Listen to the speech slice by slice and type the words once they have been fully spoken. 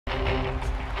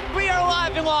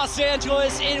live in Los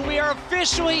Angeles, and we are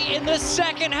officially in the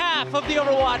second half of the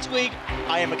Overwatch League.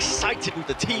 I am excited.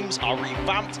 The teams are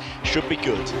revamped. Should be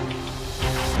good.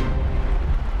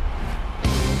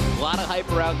 A lot of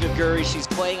hype around Gaguri. She's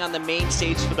playing on the main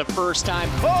stage for the first time.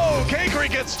 Oh, Kakri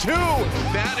gets 2.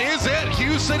 That is it.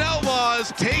 Houston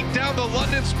Outlaws take down the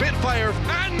London Spitfire.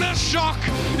 And the shock.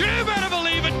 You better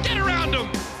believe it. Get around them.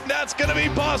 That's going to be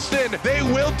Boston. They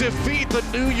will defeat the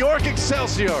New York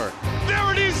Excelsior.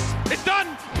 There it is. It's done.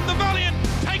 The Valiant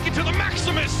take it to the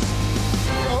Maximus.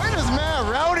 Oh, it is mad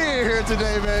rowdy in here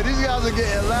today, man. These guys are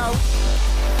getting loud.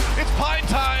 It's pine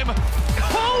time.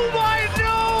 Oh my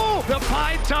no! The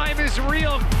pine time is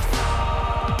real.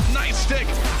 Nice stick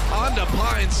onto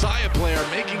Pine. Saya player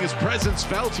making his presence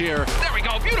felt here. There we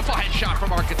go. Beautiful headshot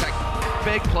from Architect.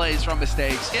 Big plays from the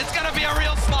stakes. It's going to be a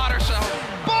real slaughter show.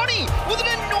 Bonnie with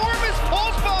an enormous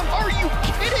pulse bomb. Are you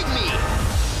kidding me?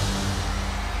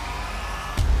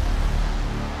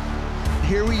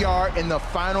 Here we are in the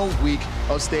final week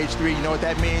of Stage 3. You know what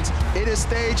that means? It is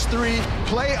Stage 3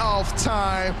 playoff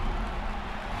time.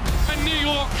 And New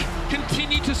York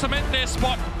continue to cement their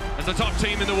spot as the top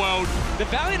team in the world. The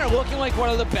Valiant are looking like one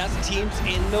of the best teams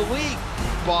in the league.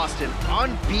 Boston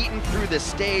unbeaten through the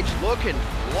stage, looking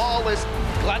flawless.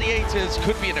 Gladiators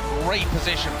could be in a great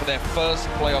position for their first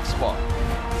playoff spot.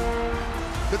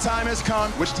 The time has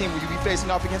come. Which team will you be facing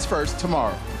off against first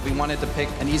tomorrow? We wanted to pick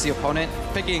an easy opponent,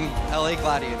 picking LA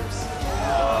Gladiators.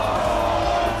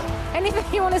 Anything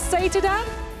you want to say to Dan?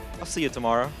 I'll see you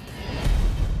tomorrow.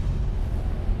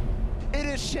 It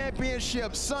is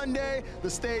Championship Sunday. The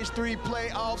Stage 3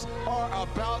 playoffs are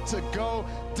about to go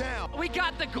down. We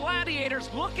got the Gladiators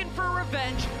looking for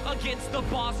revenge against the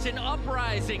Boston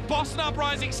Uprising. Boston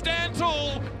Uprising stand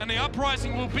tall, and the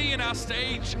Uprising will be in our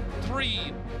Stage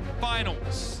 3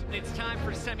 finals. It's time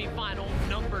for semifinal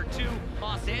number 2.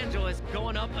 Los Angeles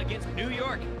going up against New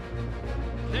York.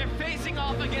 They're facing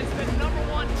off against the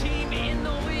 #1 team in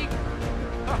the league.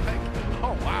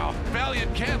 Oh, wow.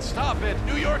 Valiant can't stop it.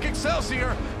 New York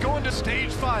Excelsior going to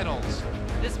stage finals.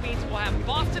 This means we'll have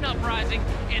Boston Uprising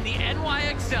and the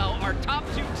NYXL, our top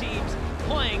 2 teams,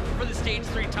 playing for the Stage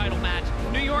 3 title match.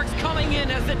 New York's coming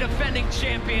in as the defending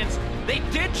champions. They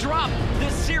did drop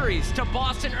this series to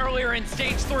Boston earlier in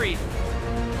Stage 3.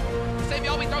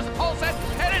 Saviomi throws a pulse in,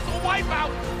 and it's a wipeout.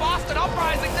 Boston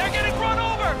Uprising, they're getting run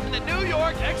over. And the New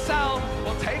York XL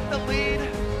will take the lead.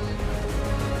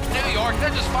 New York,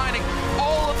 they're just finding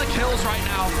all of the kills right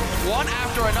now. One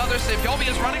after another, Saviomi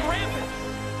is running rampant.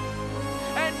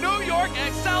 And New York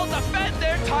XL defend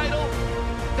their title.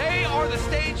 They are the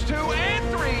Stage 2 and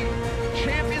 3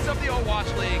 champions of the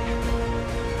Overwatch League.